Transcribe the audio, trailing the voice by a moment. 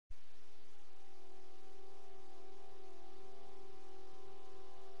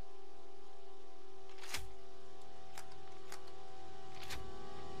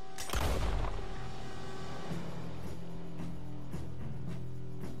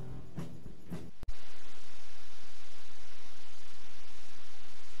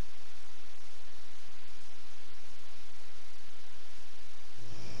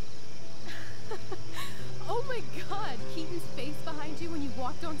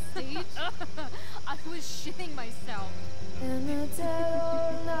stage? I was shitting myself. In the dead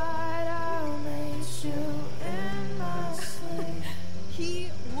of night, I'll make you in my sleep.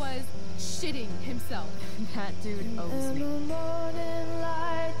 He was shitting himself. That dude owes In me. the morning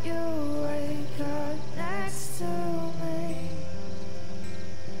light, you wake up next to me.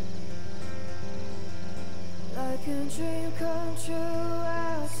 Like a dream come true,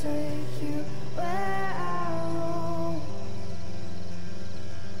 I'll take you where I roam.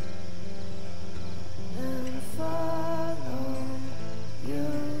 And follow you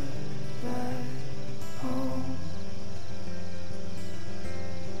back home.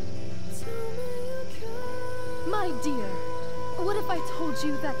 Tell me you can. My dear, what if I told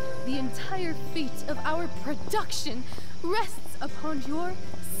you that the entire fate of our production rests upon your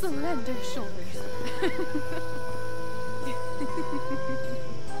slender shoulders?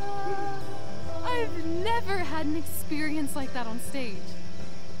 I've never had an experience like that on stage.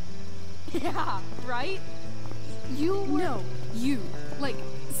 Yeah, right? You were... No, you. Like,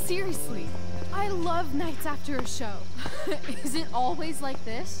 seriously. I love nights after a show. Is it always like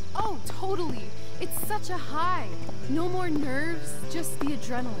this? Oh, totally. It's such a high. No more nerves, just the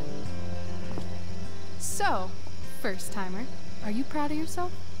adrenaline. So, first timer, are you proud of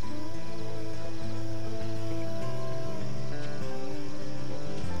yourself?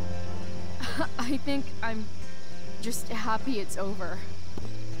 I think I'm just happy it's over.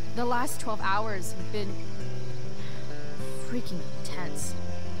 The last 12 hours have been freaking intense.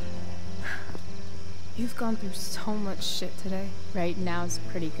 You've gone through so much shit today. Right now's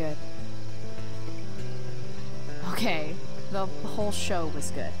pretty good. Okay, the whole show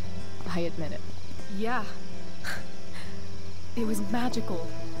was good. I admit it. Yeah. It was magical.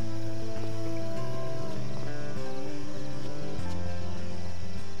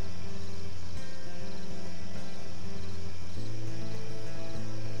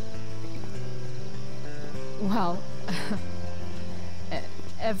 Well,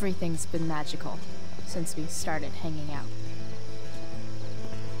 everything's been magical since we started hanging out.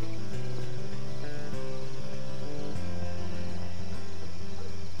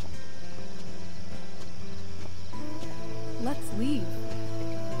 Let's leave.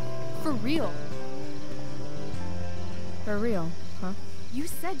 For real. For real, huh? You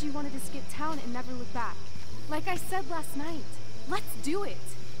said you wanted to skip town and never look back. Like I said last night. Let's do it.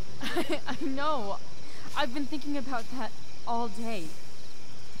 I know. I've been thinking about that all day.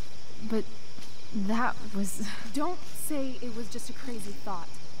 But that was... Don't say it was just a crazy thought.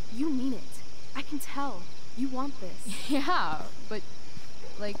 You mean it. I can tell. You want this. Yeah, but...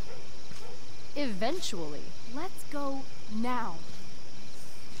 like... eventually. Let's go now.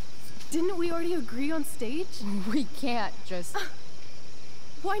 Didn't we already agree on stage? We can't just...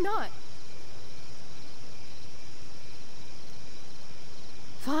 Why not?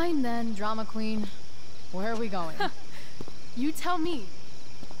 Fine then, drama queen. Where are we going? You tell me.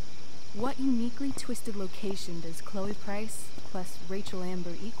 What uniquely twisted location does Chloe Price plus Rachel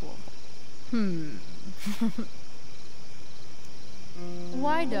Amber equal?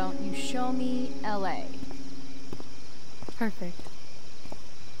 Why don't you show me LA? Perfect.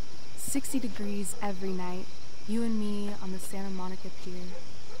 60 degrees every night. You and me on the Santa Monica Pier.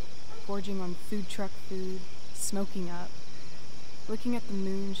 Gorging on food truck food. Smoking up. Looking at the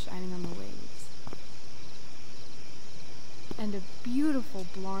moon shining on the waves. And a beautiful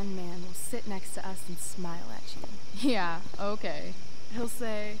blonde man will sit next to us and smile at you. Yeah, okay. He'll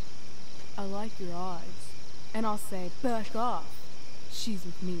say, I like your eyes. And I'll say, back off. She's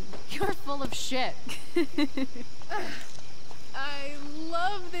with me. You're full of shit. I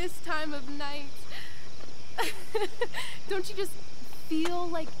love this time of night. Don't you just feel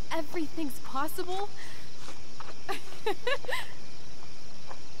like everything's possible?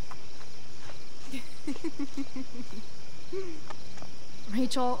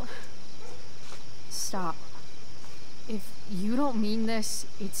 Rachel, stop. If you don't mean this,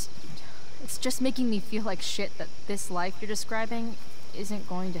 it's just making me feel like shit that this life you're describing isn't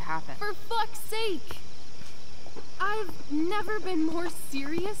going to happen. For fuck's sake! I've never been more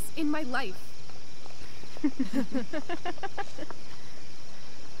serious in my life.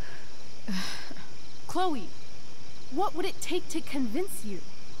 Chloe, what would it take to convince you?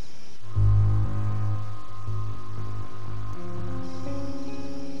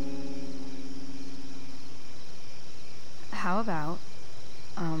 How about,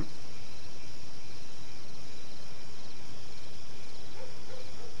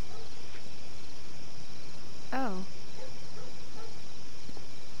 Oh.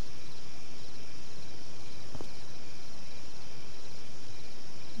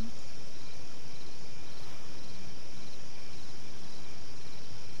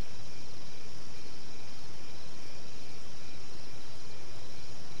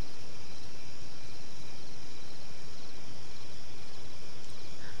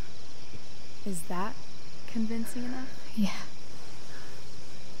 Is that convincing enough? Yeah.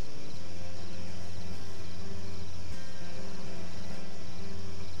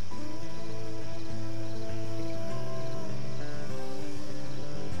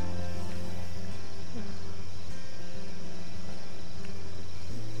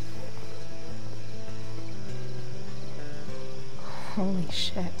 Holy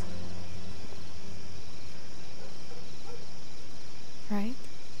shit. Right?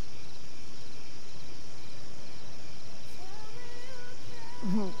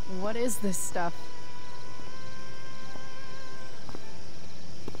 What is this stuff?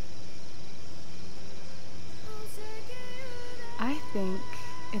 I think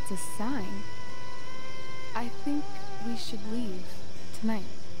it's a sign. I think we should leave tonight.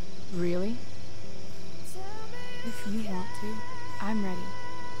 Really? If you want to, I'm ready.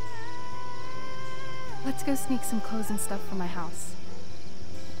 Let's go sneak some clothes and stuff from my house.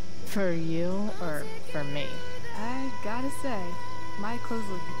 For you or for me? I gotta say, my clothes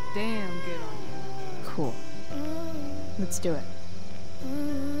look damn good on you. Cool. Let's do it.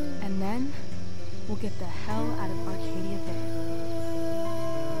 And then, we'll get the hell out of Arcadia Bay.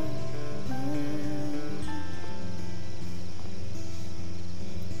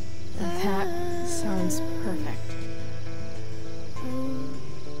 That sounds perfect.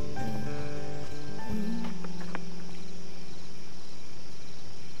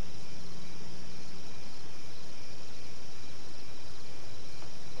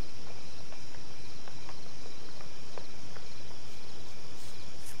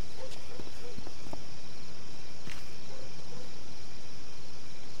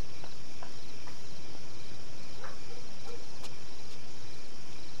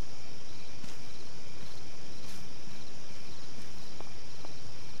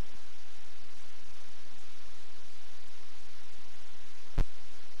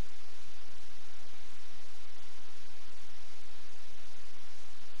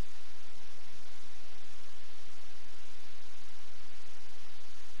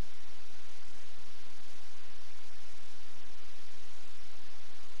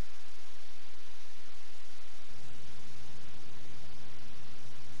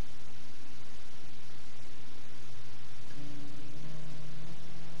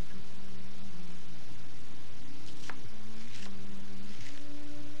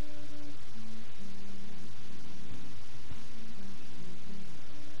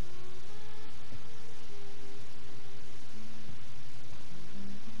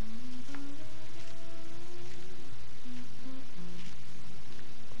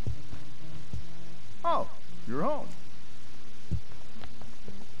 Oh, you're home.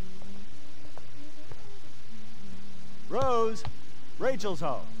 Rose, Rachel's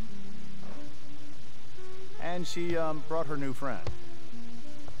home. And she, brought her new friend.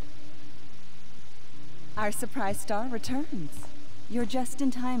 Our surprise star returns. You're just in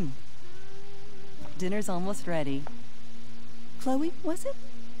time. Dinner's almost ready. Chloe, was it?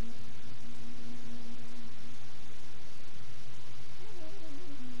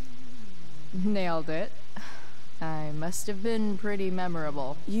 Nailed it. I must have been pretty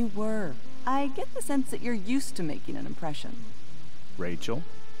memorable. You were. I get the sense that you're used to making an impression. Rachel,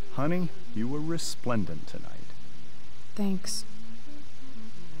 honey, you were resplendent tonight. Thanks.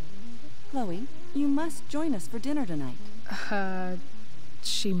 Chloe, you must join us for dinner tonight.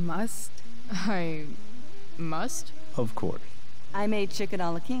 She must? I must? Of course. I made chicken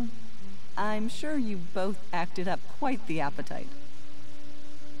a la king. I'm sure you both acted up quite the appetite.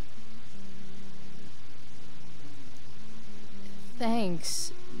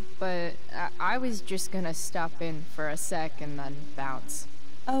 Thanks, but I was just gonna stop in for a sec and then bounce.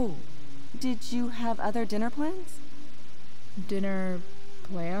 Oh, did you have other dinner plans? Dinner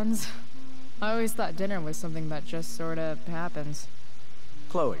plans? I always thought dinner was something that just sorta happens.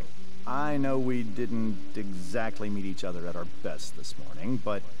 Chloe, I know we didn't exactly meet each other at our best this morning,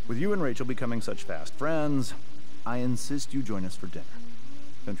 but with you and Rachel becoming such fast friends, I insist you join us for dinner.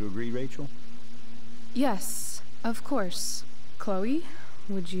 Don't you agree, Rachel? Yes, of course. Chloe,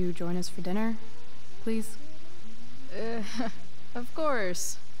 would you join us for dinner, please? Of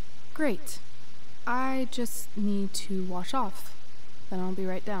course. Great. I just need to wash off. Then I'll be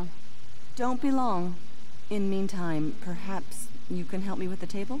right down. Don't be long. In meantime, perhaps you can help me with the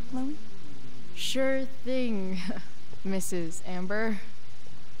table, Chloe? Sure thing, Mrs. Amber.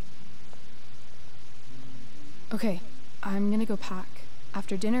 Okay, I'm gonna go pack.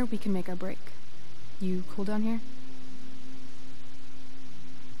 After dinner, we can make our break. You cool down here?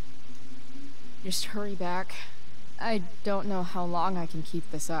 Just hurry back. I don't know how long I can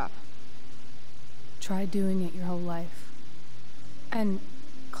keep this up. Try doing it your whole life. And,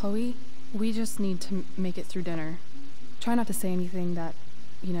 Chloe, We just need to make it through dinner. Try not to say anything that,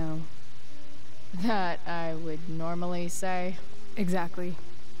 you know... That I would normally say. Exactly.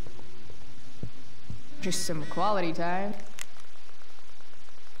 Just some quality time.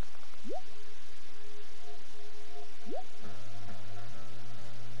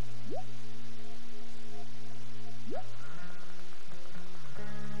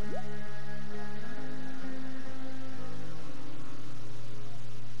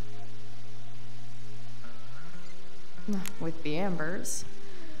 With the Ambers,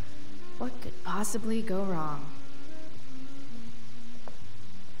 what could possibly go wrong?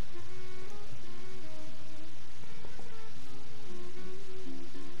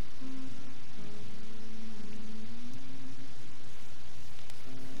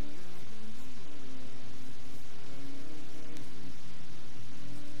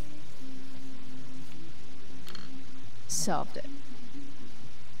 Solved it.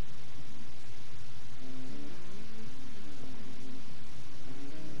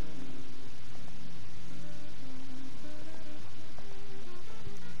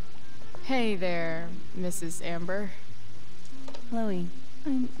 Hey there, Mrs. Amber. Chloe,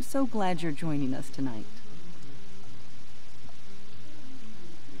 I'm so glad you're joining us tonight.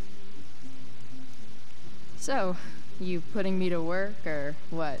 So, you putting me to work, or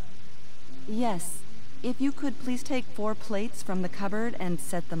what? Yes. If you could please take 4 plates from the cupboard and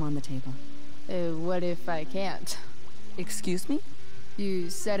set them on the table. What if I can't? Excuse me? You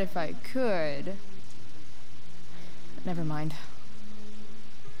said if I could. Never mind.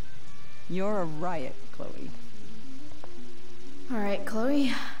 You're a riot, Chloe. All right,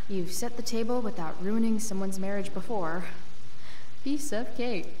 Chloe. You've set the table without ruining someone's marriage before. Piece of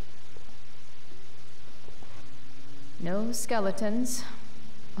cake. No skeletons.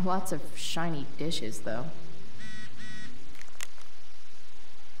 Lots of shiny dishes, though.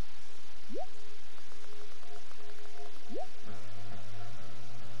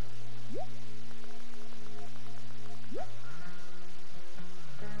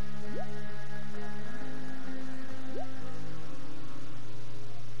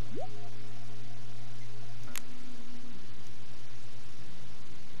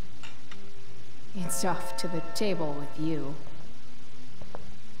 It's off to the table with you.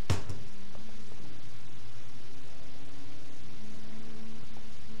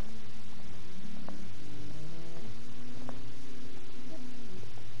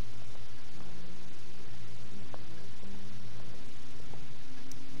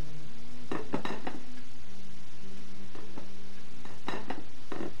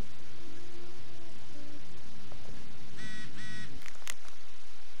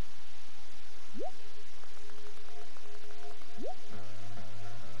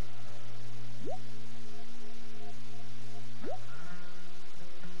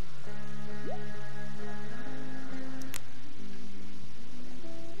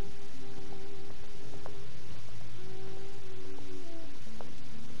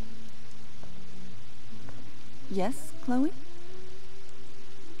 Yes, Chloe?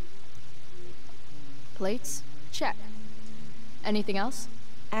 Plates? Check. Anything else?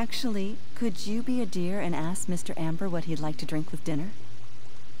 Actually, could you be a dear and ask Mr. Amber what he'd like to drink with dinner?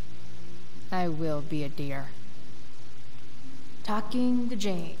 I will be a dear. Talking to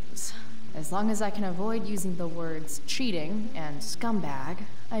James. As long as I can avoid using the words cheating and scumbag,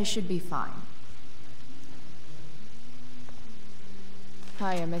 I should be fine.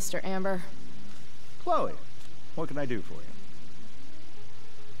 Hiya, Mr. Amber. Chloe, what can I do for you?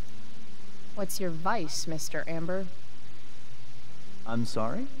 What's your vice, Mr. Amber? I'm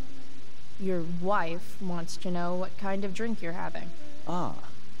sorry? Your wife wants to know what kind of drink you're having. Ah,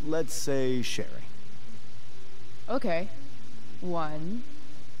 let's say sherry. Okay. 1,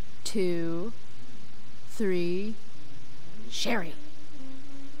 2, 3... Sherry.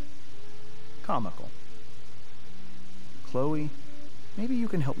 Comical. Chloe, maybe you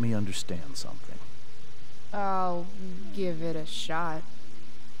can help me understand something. I'll give it a shot.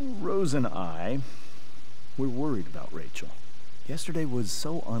 Rose and I, we're worried about Rachel. Yesterday was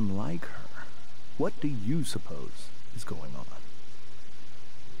so unlike her. What do you suppose is going on?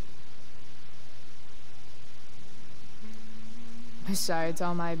 Besides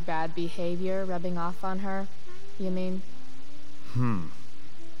all my bad behavior rubbing off on her, you mean?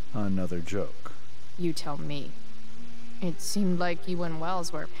 Another joke. You tell me. It seemed like you and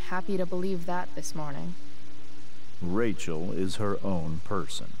Wells were happy to believe that this morning. Rachel is her own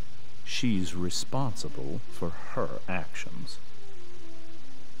person. She's responsible for her actions.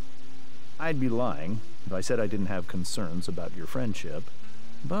 I'd be lying if I said I didn't have concerns about your friendship,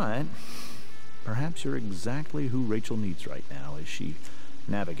 but perhaps you're exactly who Rachel needs right now as she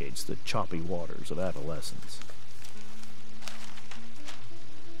navigates the choppy waters of adolescence.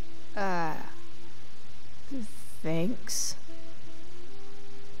 Thanks.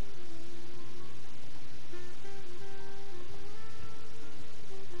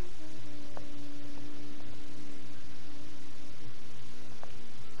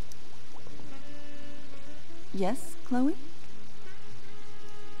 Yes, Chloe?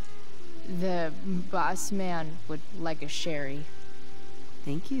 The boss man would like a sherry.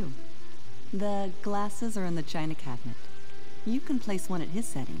 Thank you. The glasses are in the china cabinet. You can place one at his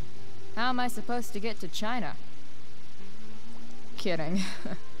setting. How am I supposed to get to China? Kidding.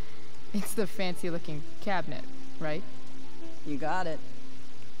 It's the fancy-looking cabinet, right? You got it.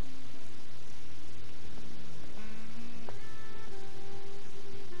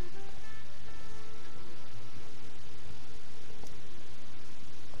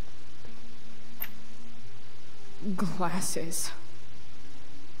 Glasses.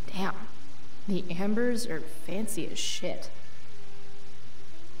 Damn. The ambers are fancy as shit.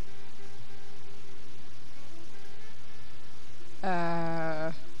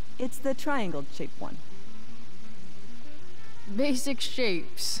 It's the triangle-shaped one. Basic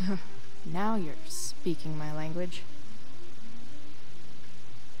shapes. Now you're speaking my language.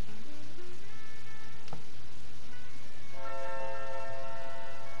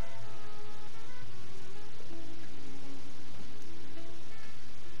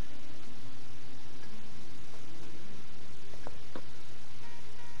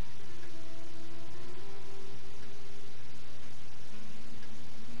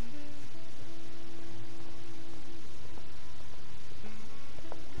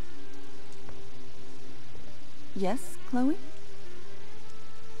 Yes, Chloe?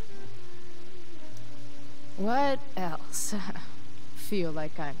 What else? Feel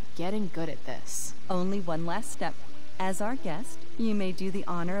like I'm getting good at this. Only one last step. As our guest, you may do the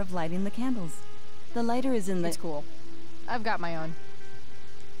honor of lighting the candles. The lighter is in the... It's cool. I've got my own.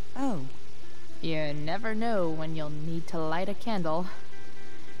 Oh. You never know when you'll need to light a candle,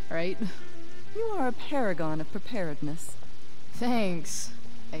 right? You are a paragon of preparedness. Thanks.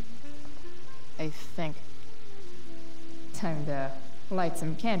 I think. Time to light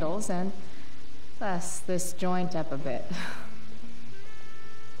some candles and bless this joint up a bit.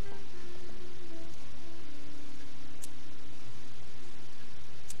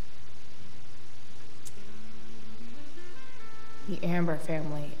 The Amber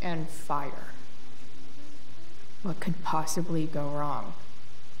family and fire. What could possibly go wrong?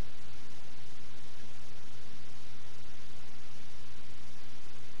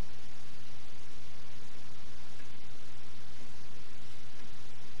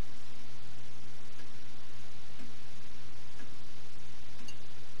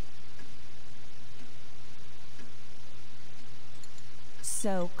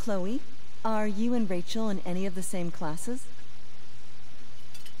 So, Chloe, are you and Rachel in any of the same classes?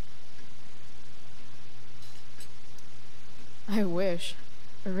 I wish.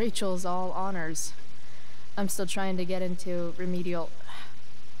 Rachel's all honors. I'm still trying to get into remedial...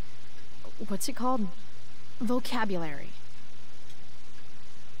 What's it called? Vocabulary.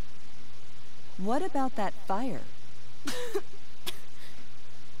 What about that fire?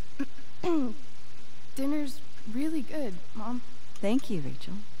 Dinner's really good, Mom. Thank you,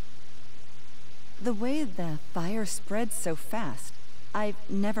 Rachel. The way the fire spreads so fast, I've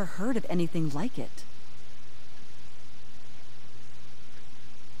never heard of anything like it.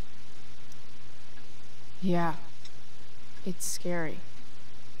 Yeah. It's scary.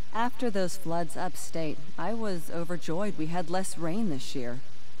 After those floods upstate, I was overjoyed we had less rain this year.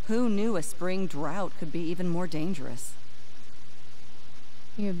 Who knew a spring drought could be even more dangerous?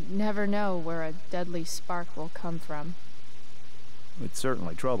 You never know where a deadly spark will come from. It's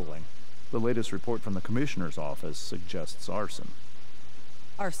certainly troubling. The latest report from the Commissioner's office suggests arson.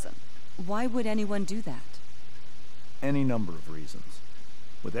 Arson. Why would anyone do that? Any number of reasons.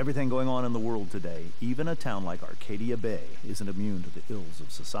 With everything going on in the world today, even a town like Arcadia Bay isn't immune to the ills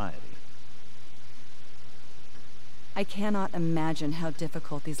of society. I cannot imagine how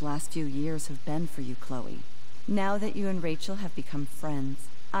difficult these last few years have been for you, Chloe. Now that you and Rachel have become friends,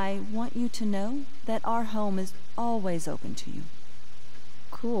 I want you to know that our home is always open to you.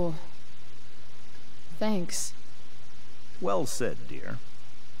 Cool. Thanks. Well said, dear.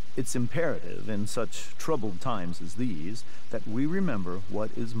 It's imperative in such troubled times as these that we remember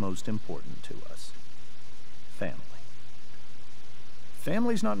what is most important to us. Family.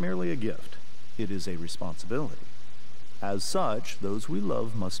 Family's not merely a gift. It is a responsibility. As such, those we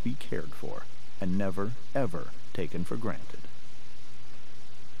love must be cared for and never, ever taken for granted.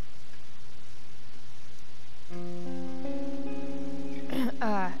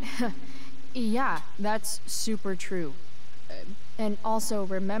 Yeah, that's super true. And also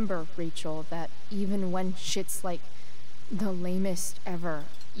remember, Rachel, that even when shit's like the lamest ever,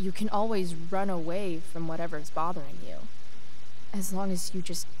 you can always run away from whatever's bothering you. As long as you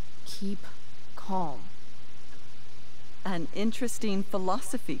just keep calm. An interesting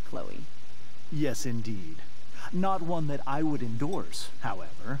philosophy, Chloe. Yes, indeed. Not one that I would endorse,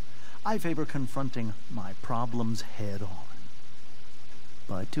 however. I favor confronting my problems head on.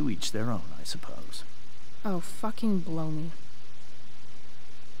 But to each their own, I suppose. Oh, fucking blow me.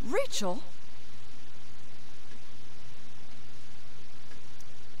 Rachel?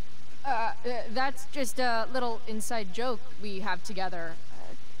 That's just a little inside joke we have together.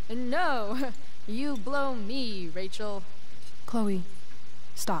 No, you blow me, Rachel. Chloe,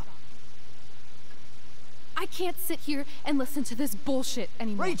 stop. I can't sit here and listen to this bullshit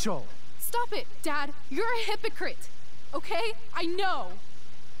anymore. Rachel! Stop it, Dad. You're a hypocrite. Okay? I know.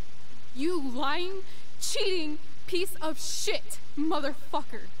 You lying, cheating piece of shit,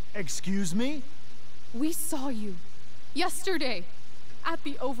 motherfucker. Excuse me? We saw you yesterday at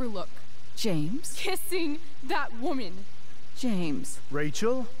the Overlook. James? Kissing that woman. James.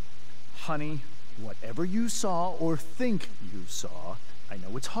 Rachel? Honey, whatever you saw or think you saw, I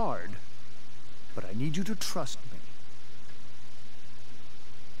know it's hard, but I need you to trust me.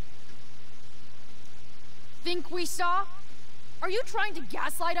 Think we saw? Are you trying to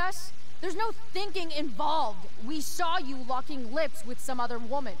gaslight us? There's no thinking involved. We saw you locking lips with some other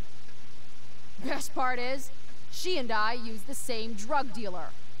woman. Best part is, she and I used the same drug dealer.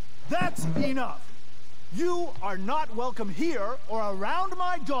 That's enough! You are not welcome here or around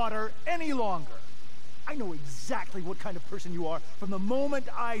my daughter any longer. I know exactly what kind of person you are from the moment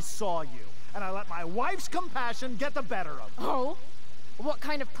I saw you, and I let my wife's compassion get the better of me. Oh? What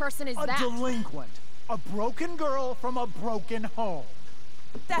kind of person is that? A delinquent. A broken girl from a broken home.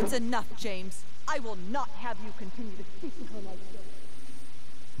 That's enough, James. I will not have you continue to speak to her like this.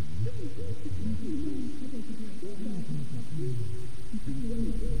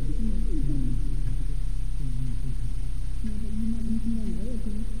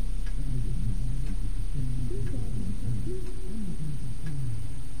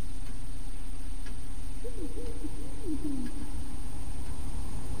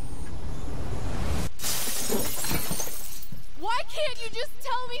 Why can't you just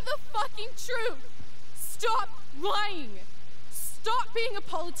tell me the fucking truth? Stop lying. Stop being a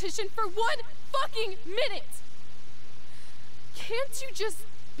politician for 1 fucking minute. Can't you just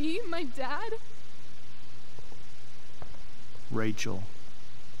be my dad? Rachel,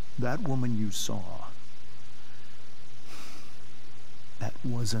 that woman you saw, that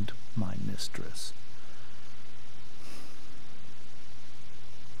wasn't my mistress.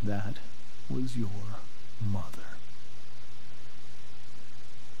 That was your mother.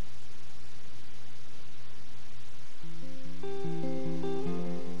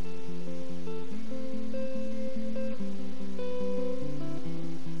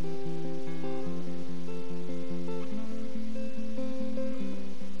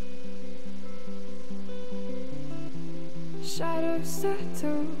 Shadows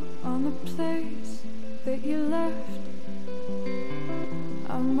settle on the place that you left.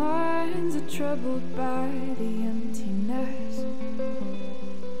 Our minds are troubled by the emptiness.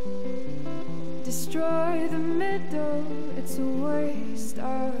 Destroy the middle, it's a waste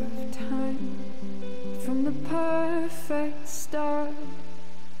of time. From the perfect start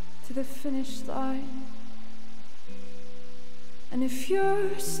to the finish line. And if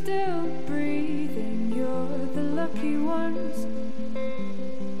you're still breathing, you're the lucky ones.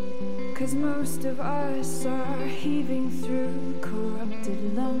 'Cause most of us are heaving through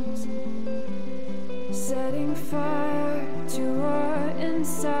corrupted lungs, setting fire to our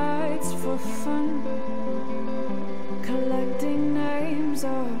insides for fun, collecting names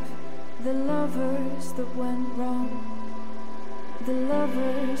of the lovers that went wrong, the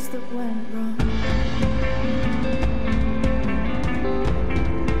lovers that went wrong.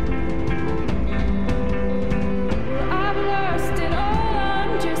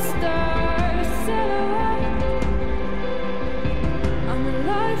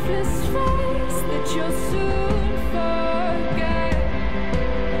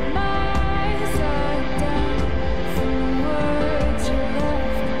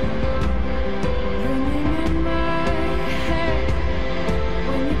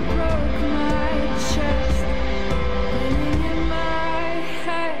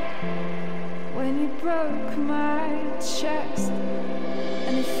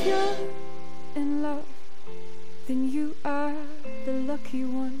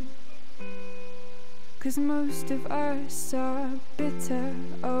 'cause most of us are bitter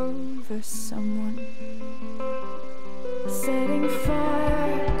over someone. Setting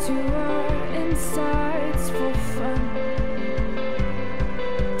fire